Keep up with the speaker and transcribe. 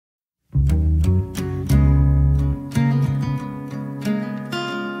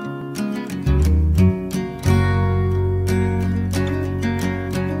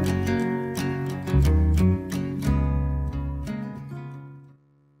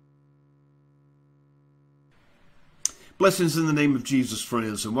Blessings in the name of Jesus,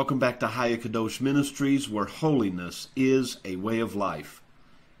 friends, and welcome back to Haya Kadosh Ministries, where holiness is a way of life,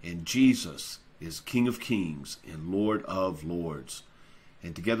 and Jesus is King of Kings and Lord of Lords.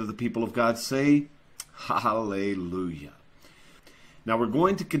 And together the people of God say, Hallelujah. Now we're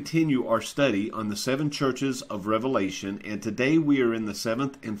going to continue our study on the 7 churches of Revelation, and today we are in the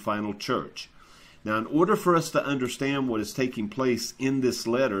 7th and final church. Now, in order for us to understand what is taking place in this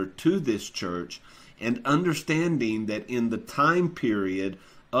letter to this church, and understanding that in the time period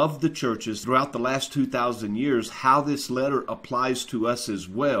of the churches throughout the last 2,000 years, how this letter applies to us as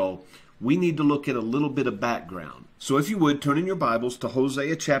well, we need to look at a little bit of background. So if you would, turn in your Bibles to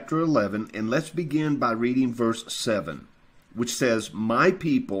Hosea chapter 11, and let's begin by reading verse 7, which says, "My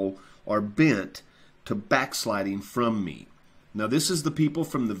people are bent to backsliding from me." Now this is the people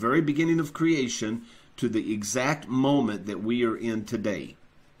from the very beginning of creation to the exact moment that we are in today.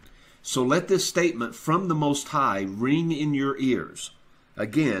 So let this statement from the Most High ring in your ears.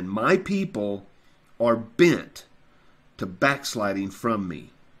 Again, my people are bent to backsliding from me.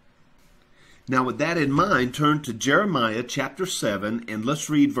 Now with that in mind, turn to Jeremiah chapter 7 and let's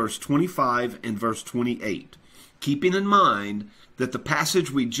read verse 25 and verse 28. Keeping in mind that the passage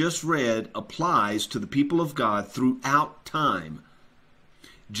we just read applies to the people of God throughout time.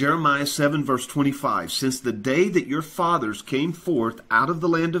 Jeremiah 7 verse 25, "Since the day that your fathers came forth out of the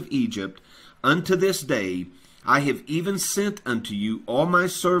land of Egypt, unto this day, I have even sent unto you all my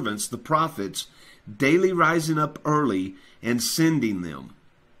servants, the prophets, daily rising up early and sending them."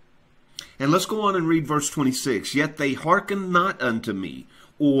 And let's go on and read verse 26, "Yet they hearkened not unto me,"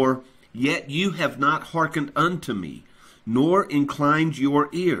 or, "Yet you have not hearkened unto me, nor inclined your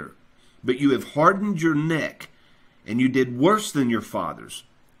ear, but you have hardened your neck, and you did worse than your fathers."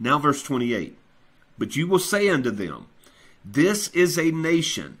 Now verse 28, "But you will say unto them, This is a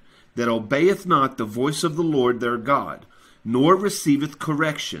nation that obeyeth not the voice of the Lord their God, nor receiveth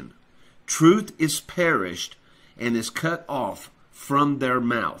correction. Truth is perished, and is cut off from their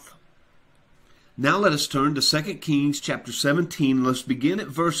mouth." Now let us turn to 2 Kings chapter 17. Let's begin at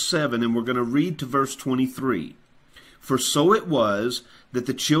verse 7, and we're going to read to verse 23. "For so it was that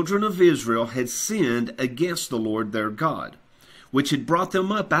the children of Israel had sinned against the Lord their God, which had brought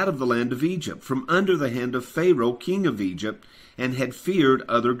them up out of the land of Egypt, from under the hand of Pharaoh king of Egypt, and had feared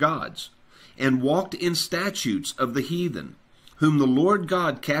other gods, and walked in statutes of the heathen, whom the Lord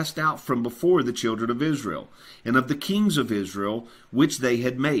God cast out from before the children of Israel, and of the kings of Israel, which they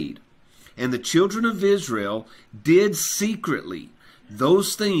had made. And the children of Israel did secretly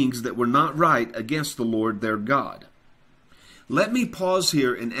those things that were not right against the Lord their God." Let me pause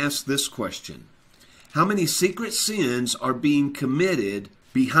here and ask this question. How many secret sins are being committed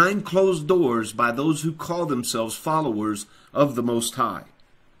behind closed doors by those who call themselves followers of the Most High?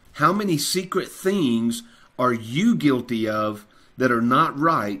 How many secret things are you guilty of that are not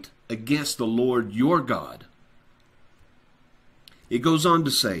right against the Lord your God? It goes on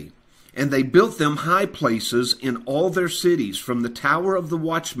to say, "And they built them high places in all their cities, from the tower of the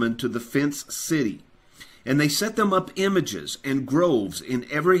watchman to the fenced city. And they set them up images and groves in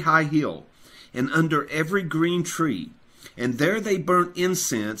every high hill, and under every green tree. And there they burnt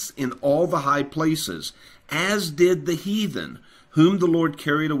incense in all the high places, as did the heathen, whom the Lord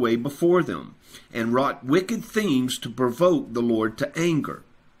carried away before them, and wrought wicked things to provoke the Lord to anger."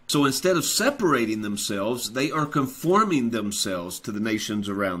 So instead of separating themselves, they are conforming themselves to the nations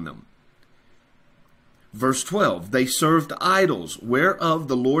around them. Verse 12, "They served idols, whereof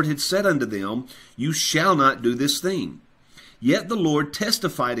the Lord had said unto them, You shall not do this thing. Yet the Lord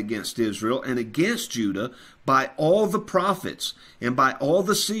testified against Israel and against Judah by all the prophets and by all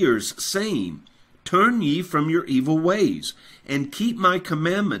the seers, saying, Turn ye from your evil ways, and keep my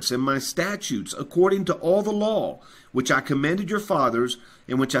commandments and my statutes according to all the law, which I commanded your fathers,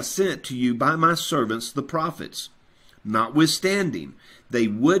 and which I sent to you by my servants the prophets. Notwithstanding, they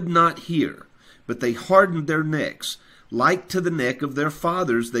would not hear, but they hardened their necks, like to the neck of their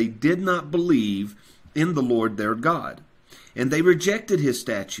fathers. They did not believe in the Lord their God. And they rejected his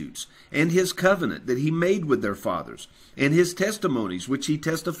statutes, and his covenant that he made with their fathers, and his testimonies which he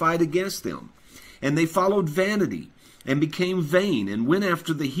testified against them. And they followed vanity, and became vain, and went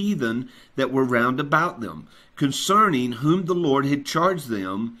after the heathen that were round about them, concerning whom the Lord had charged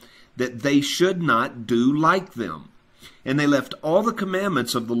them, that they should not do like them. And they left all the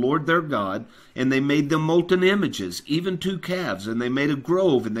commandments of the Lord their God, and they made them molten images, even 2 calves, and they made a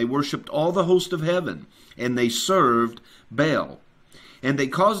grove, and they worshipped all the host of heaven, and they served Baal. And they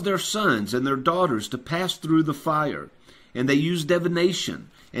caused their sons and their daughters to pass through the fire, and they used divination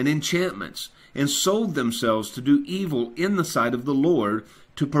and enchantments, and sold themselves to do evil in the sight of the Lord,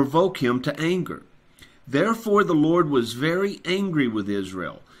 to provoke him to anger. Therefore the Lord was very angry with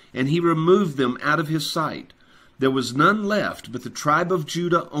Israel, and he removed them out of his sight. There was none left but the tribe of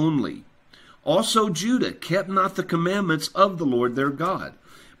Judah only. Also Judah kept not the commandments of the Lord their God,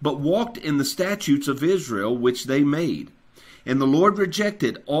 but walked in the statutes of Israel which they made. And the Lord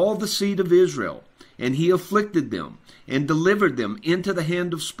rejected all the seed of Israel, and he afflicted them, and delivered them into the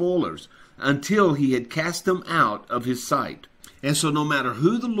hand of spoilers, until he had cast them out of his sight. And so no matter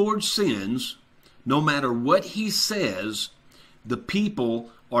who the Lord sends, no matter what he says, the people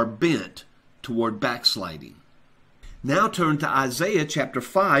are bent toward backsliding. Now turn to Isaiah chapter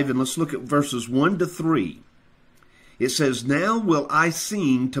 5, and let's look at verses 1 to 3. It says, Now will I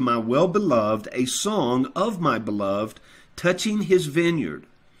sing to my well-beloved a song of my beloved, touching his vineyard.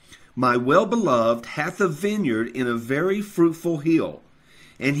 My well-beloved hath a vineyard in a very fruitful hill,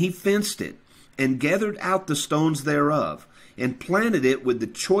 and he fenced it, and gathered out the stones thereof, and planted it with the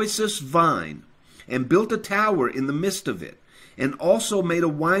choicest vine, and built a tower in the midst of it, and also made a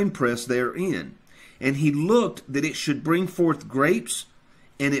winepress therein. And he looked that it should bring forth grapes,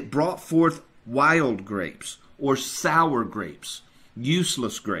 and it brought forth wild grapes, or sour grapes,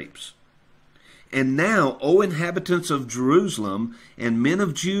 useless grapes. And now, O inhabitants of Jerusalem, and men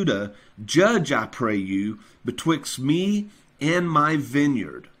of Judah, judge, I pray you, betwixt me and my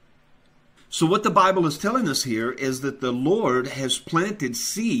vineyard. So what the Bible is telling us here is that the Lord has planted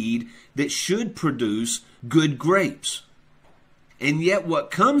seed that should produce good grapes. And yet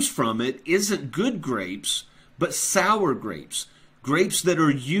what comes from it isn't good grapes, but sour grapes, grapes that are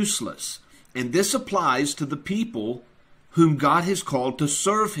useless. And this applies to the people whom God has called to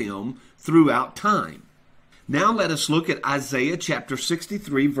serve him throughout time. Now let us look at Isaiah chapter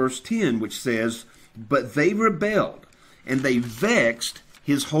 63, verse 10, which says, But they rebelled, and they vexed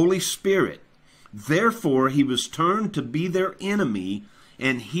his Holy Spirit. Therefore he was turned to be their enemy,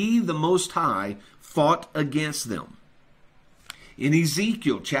 and he, the Most High, fought against them. In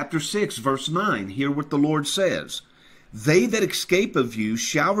Ezekiel chapter 6, verse 9, hear what the Lord says. They that escape of you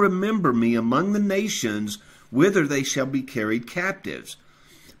shall remember me among the nations, whither they shall be carried captives,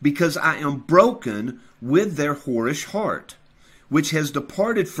 because I am broken with their whorish heart, which has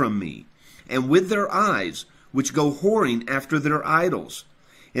departed from me, and with their eyes, which go whoring after their idols.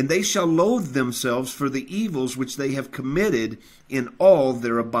 And they shall loathe themselves for the evils which they have committed in all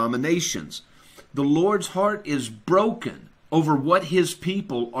their abominations. The Lord's heart is broken over what his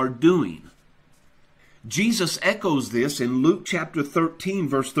people are doing. Jesus echoes this in Luke chapter 13,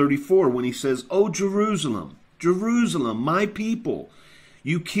 verse 34, when he says, O Jerusalem, Jerusalem, my people,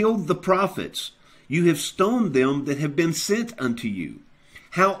 you killed the prophets. You have stoned them that have been sent unto you.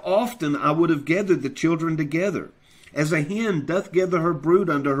 How often I would have gathered the children together, as a hen doth gather her brood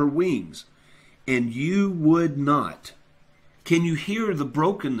under her wings, and you would not. Can you hear the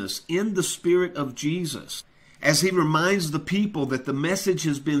brokenness in the spirit of Jesus as he reminds the people that the message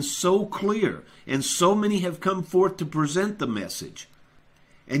has been so clear, and so many have come forth to present the message,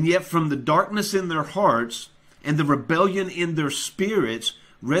 and yet from the darkness in their hearts and the rebellion in their spirits,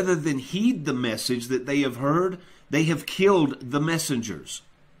 rather than heed the message that they have heard, they have killed the messengers.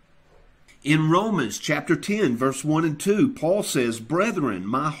 In Romans chapter 10, verse 1 and 2, Paul says, Brethren,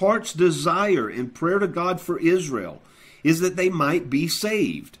 my heart's desire and prayer to God for Israel is that they might be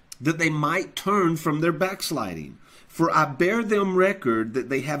saved, that they might turn from their backsliding. For I bear them record that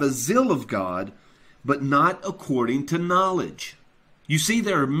they have a zeal of God, but not according to knowledge. You see,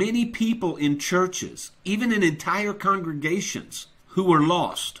 there are many people in churches, even in entire congregations, who are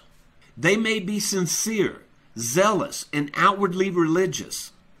lost. They may be sincere, zealous, and outwardly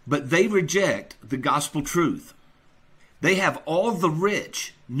religious, but they reject the gospel truth. They have all the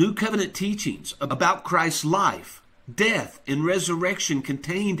rich New Covenant teachings about Christ's life, death, and resurrection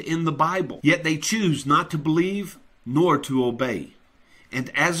contained in the Bible, yet they choose not to believe nor to obey.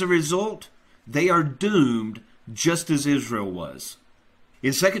 And as a result, they are doomed just as Israel was.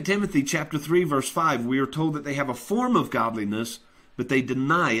 In 2 Timothy chapter 3, verse 5, we are told that they have a form of godliness, but they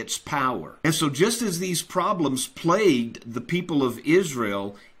deny its power. And so just as these problems plagued the people of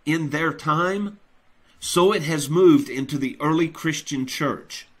Israel in their time, so it has moved into the early Christian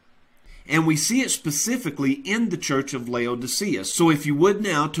church. And we see it specifically in the church of Laodicea. So if you would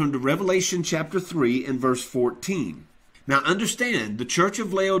now turn to Revelation chapter 3 and verse 14. Now understand, the church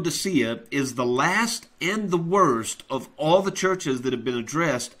of Laodicea is the last and the worst of all the churches that have been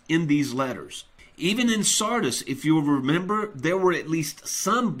addressed in these letters. Even in Sardis, if you will remember, there were at least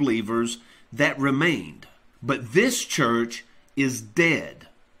some believers that remained. But this church is dead.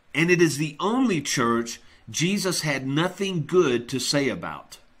 And it is the only church Jesus had nothing good to say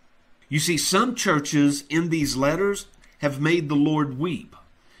about. You see, some churches in these letters have made the Lord weep.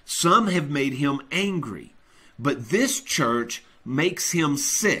 Some have made him angry. But this church makes him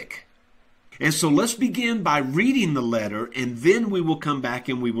sick. And so let's begin by reading the letter, and then we will come back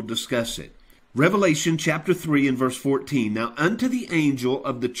and we will discuss it. Revelation chapter 3 and verse 14. Now unto the angel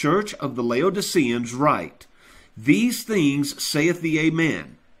of the church of the Laodiceans write, These things saith the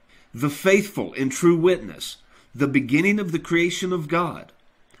Amen, the faithful and true witness, the beginning of the creation of God.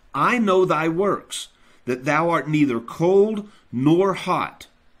 I know thy works, that thou art neither cold nor hot.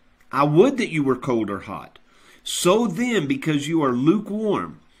 I would that you were cold or hot. So then, because you are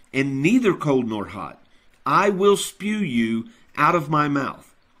lukewarm, and neither cold nor hot, I will spew you out of my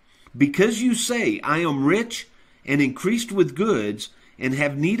mouth. Because you say, I am rich, and increased with goods, and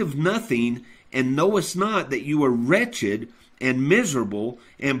have need of nothing, and knowest not that you are wretched, and miserable,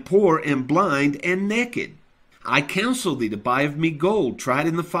 and poor, and blind, and naked. I counsel thee to buy of me gold tried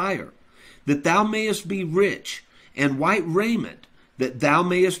in the fire, that thou mayest be rich, and white raiment, that thou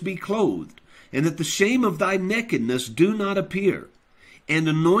mayest be clothed, and that the shame of thy nakedness do not appear. And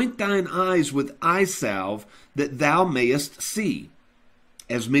anoint thine eyes with eye salve, that thou mayest see.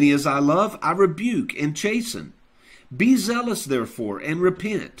 As many as I love, I rebuke and chasten. Be zealous, therefore, and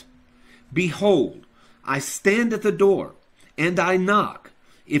repent. Behold, I stand at the door, and I knock.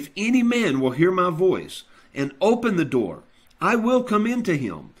 If any man will hear my voice, and open the door, I will come into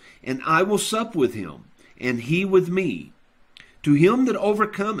him, and I will sup with him, and he with me. To him that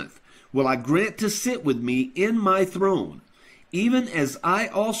overcometh will I grant to sit with me in my throne, even as I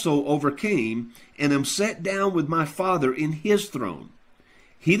also overcame, and am set down with my Father in his throne.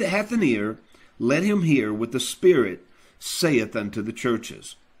 He that hath an ear, let him hear what the Spirit saith unto the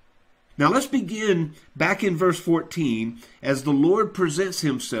churches. Now let's begin back in verse 14, as the Lord presents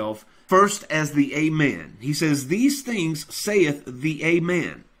himself first as the Amen. He says, These things saith the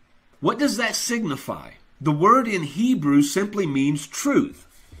Amen. What does that signify? The word in Hebrew simply means truth.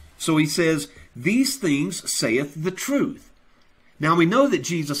 So he says, These things saith the truth. Now we know that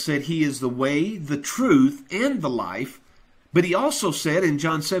Jesus said he is the way, the truth, and the life. But he also said in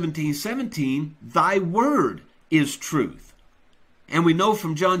John 17:17, Thy word is truth. And we know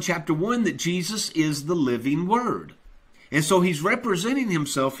from John chapter 1 that Jesus is the living word. And so he's representing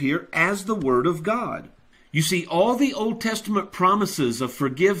himself here as the Word of God. You see, all the Old Testament promises of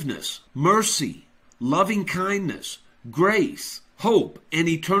forgiveness, mercy, loving kindness, grace, hope, and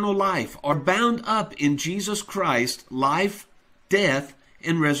eternal life are bound up in Jesus Christ's life, death,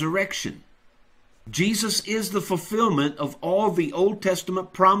 and resurrection. Jesus is the fulfillment of all the Old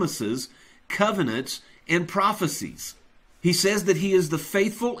Testament promises, covenants, and prophecies. He says that he is the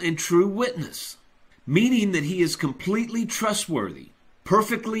faithful and true witness, meaning that he is completely trustworthy,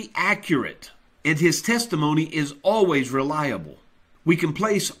 perfectly accurate, and his testimony is always reliable. We can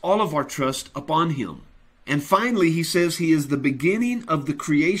place all of our trust upon him. And finally, he says he is the beginning of the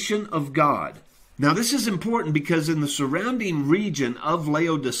creation of God. Now, this is important because in the surrounding region of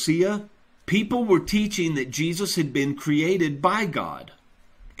Laodicea, people were teaching that Jesus had been created by God.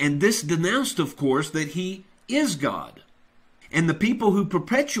 And this denounced, of course, that he is God. And the people who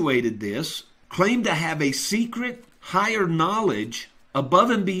perpetuated this claimed to have a secret, higher knowledge above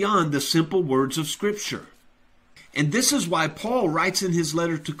and beyond the simple words of Scripture. And this is why Paul writes in his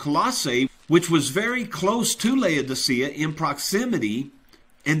letter to Colossae, which was very close to Laodicea in proximity,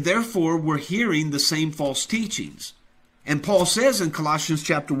 and therefore were hearing the same false teachings. And Paul says in Colossians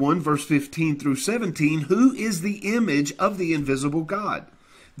chapter 1, verse 15 through 17, Who is the image of the invisible God,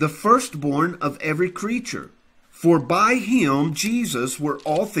 the firstborn of every creature? For by him, Jesus, were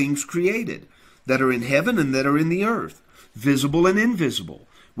all things created, that are in heaven and that are in the earth, visible and invisible,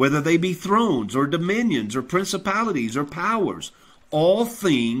 whether they be thrones or dominions or principalities or powers. All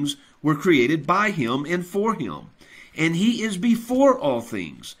things were created by him and for him. And he is before all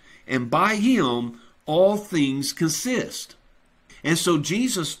things, and by him all things consist. And so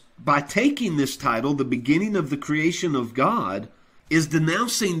Jesus, by taking this title, the beginning of the creation of God, is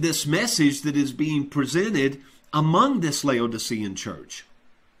denouncing this message that is being presented among this Laodicean church.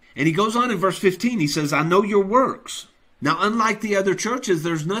 And he goes on in verse 15, he says, I know your works. Now, unlike the other churches,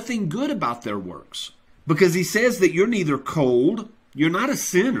 there's nothing good about their works. Because he says that you're neither cold, you're not a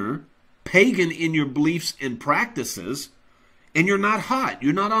sinner, pagan in your beliefs and practices, and you're not hot.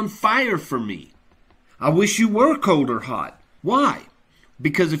 You're not on fire for me. I wish you were cold or hot. Why?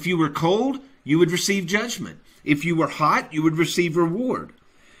 Because if you were cold, you would receive judgment. If you were hot, you would receive reward.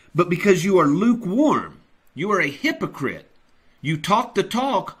 But because you are lukewarm, you are a hypocrite. You talk the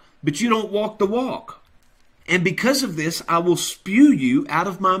talk, but you don't walk the walk. And because of this, I will spew you out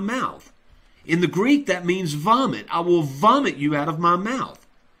of my mouth. In the Greek, that means vomit. I will vomit you out of my mouth.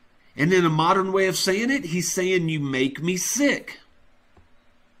 And in a modern way of saying it, he's saying you make me sick.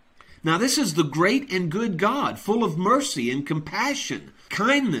 Now this is the great and good God, full of mercy and compassion,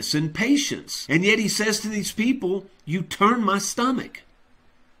 kindness and patience. And yet he says to these people, you turn my stomach.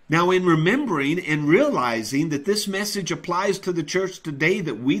 Now in remembering and realizing that this message applies to the church today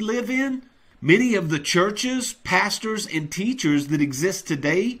that we live in, many of the churches, pastors, and teachers that exist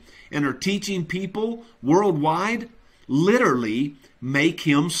today and are teaching people worldwide literally make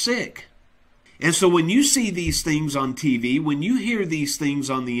him sick. And so when you see these things on TV, when you hear these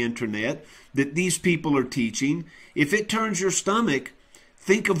things on the internet that these people are teaching, if it turns your stomach,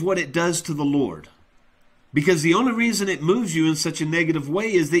 think of what it does to the Lord. Because the only reason it moves you in such a negative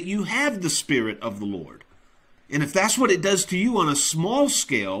way is that you have the Spirit of the Lord. And if that's what it does to you on a small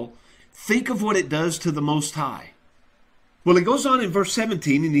scale, think of what it does to the Most High. Well, it goes on in verse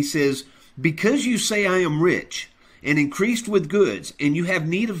 17 and he says, because you say I am rich and increased with goods, and you have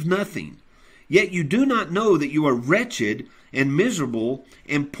need of nothing, yet you do not know that you are wretched and miserable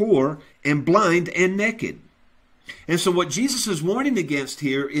and poor and blind and naked. And so what Jesus is warning against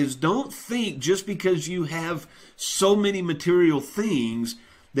here is don't think just because you have so many material things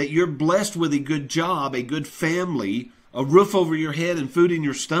that you're blessed with a good job, a good family, a roof over your head and food in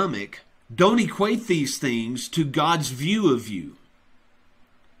your stomach. Don't equate these things to God's view of you.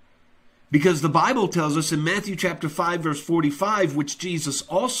 Because the Bible tells us in Matthew chapter 5 verse 45, which Jesus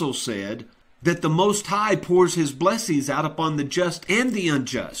also said, that the Most High pours his blessings out upon the just and the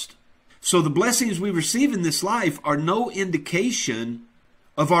unjust. So the blessings we receive in this life are no indication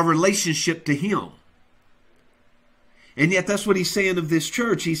of our relationship to him. And yet that's what he's saying of this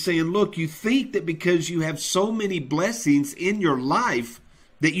church. He's saying, look, you think that because you have so many blessings in your life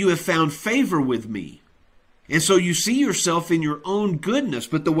that you have found favor with me. And so you see yourself in your own goodness.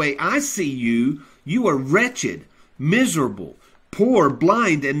 But the way I see you, you are wretched, miserable, poor,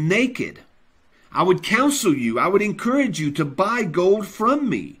 blind, and naked. I would counsel you, I would encourage you to buy gold from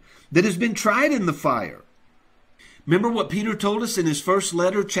me that has been tried in the fire. Remember what Peter told us in his first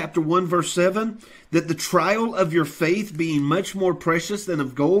letter, chapter 1, verse 7? That the trial of your faith being much more precious than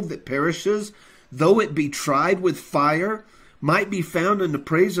of gold that perishes, though it be tried with fire, might be found unto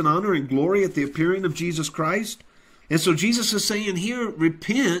praise and honor and glory at the appearing of Jesus Christ. And so Jesus is saying here,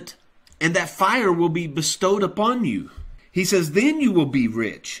 repent, and that fire will be bestowed upon you. He says, then you will be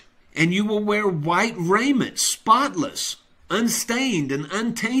rich. And you will wear white raiment, spotless, unstained, and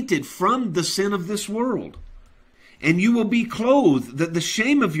untainted from the sin of this world. And you will be clothed, that the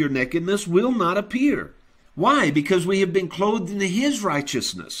shame of your nakedness will not appear. Why? Because we have been clothed in his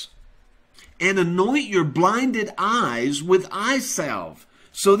righteousness. And anoint your blinded eyes with eye salve,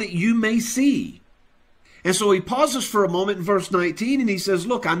 so that you may see. And so he pauses for a moment in verse 19, and he says,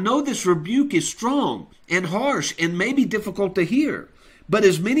 look, I know this rebuke is strong and harsh and may be difficult to hear. But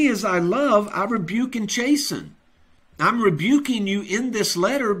as many as I love, I rebuke and chasten. I'm rebuking you in this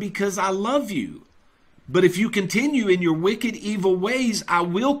letter because I love you. But if you continue in your wicked, evil ways, I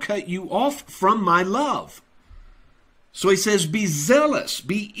will cut you off from my love. So he says, be zealous,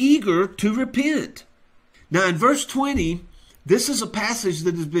 be eager to repent. Now in verse 20, this is a passage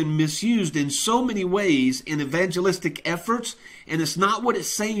that has been misused in so many ways in evangelistic efforts, and it's not what it's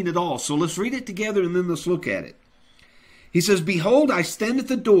saying at all. So let's read it together and then let's look at it. He says, behold, I stand at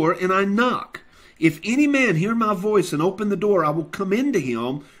the door and I knock. If any man hear my voice and open the door, I will come into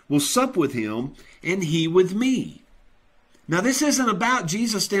him, will sup with him, and he with me. Now this isn't about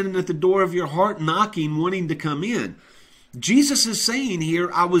Jesus standing at the door of your heart knocking, wanting to come in. Jesus is saying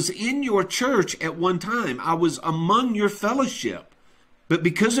here, I was in your church at one time. I was among your fellowship. But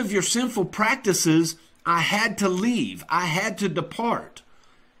because of your sinful practices, I had to leave. I had to depart.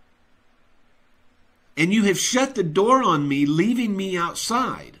 And you have shut the door on me, leaving me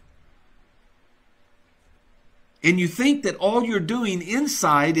outside. And you think that all you're doing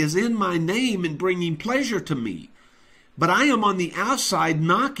inside is in my name and bringing pleasure to me. But I am on the outside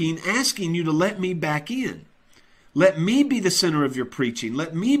knocking, asking you to let me back in. Let me be the center of your preaching.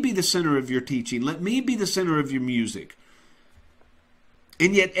 Let me be the center of your teaching. Let me be the center of your music.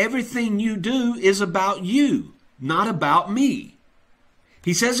 And yet everything you do is about you, not about me.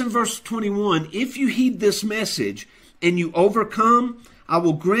 He says in verse 21, if you heed this message and you overcome, I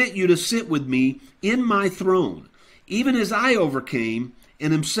will grant you to sit with me in my throne, even as I overcame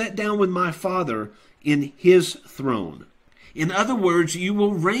and am set down with my Father in his throne. In other words, you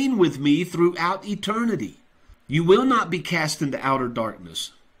will reign with me throughout eternity. You will not be cast into outer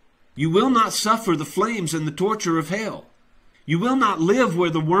darkness. You will not suffer the flames and the torture of hell. You will not live where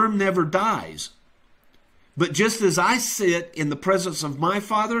the worm never dies. But just as I sit in the presence of my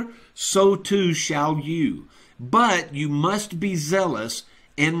Father, so too shall you. But you must be zealous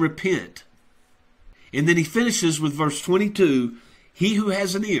and repent. And then he finishes with verse 22, he who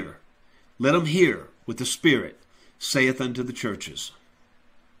has an ear, Let them hear what the Spirit saith unto the churches.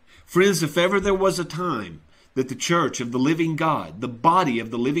 Friends, if ever there was a time that the church of the living God, the body of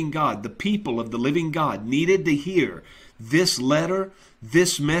the living God, the people of the living God needed to hear this letter,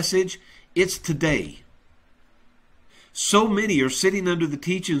 this message, it's today. So many are sitting under the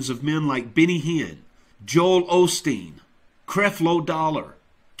teachings of men like Benny Hinn, Joel Osteen, Creflo Dollar,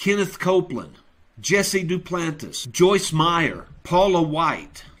 Kenneth Copeland, Jesse Duplantis, Joyce Meyer, Paula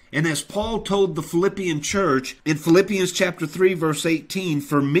White. And as Paul told the Philippian church in Philippians chapter 3, verse 18,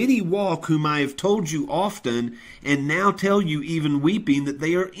 "For many walk whom I have told you often, and now tell you even weeping, that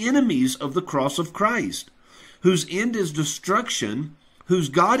they are enemies of the cross of Christ, whose end is destruction, whose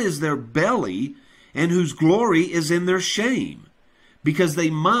God is their belly, and whose glory is in their shame, because they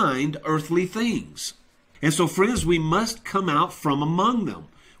mind earthly things." And so, friends, we must come out from among them.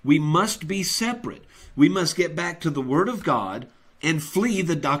 We must be separate. We must get back to the Word of God and flee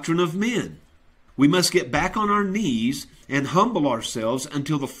the doctrine of men. We must get back on our knees and humble ourselves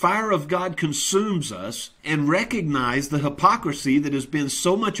until the fire of God consumes us, and recognize the hypocrisy that has been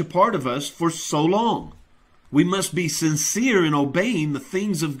so much a part of us for so long. We must be sincere in obeying the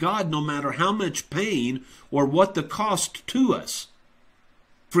things of God, no matter how much pain or what the cost to us.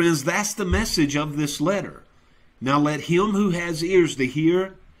 Friends, that's the message of this letter. Now let him who has ears to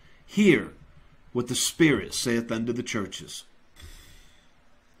hear, hear what the Spirit saith unto the churches.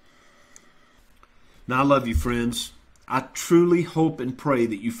 Now, I love you, friends. I truly hope and pray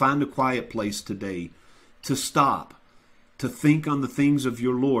that you find a quiet place today to stop, to think on the things of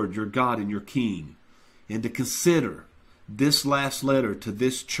your Lord, your God, and your King, and to consider this last letter to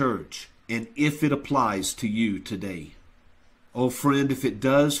this church, and if it applies to you today. Oh, friend, if it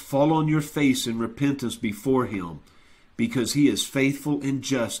does, fall on your face in repentance before Him, because He is faithful and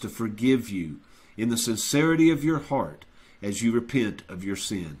just to forgive you in the sincerity of your heart as you repent of your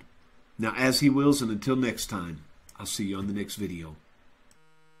sin. Now, as He wills, and until next time, I'll see you on the next video.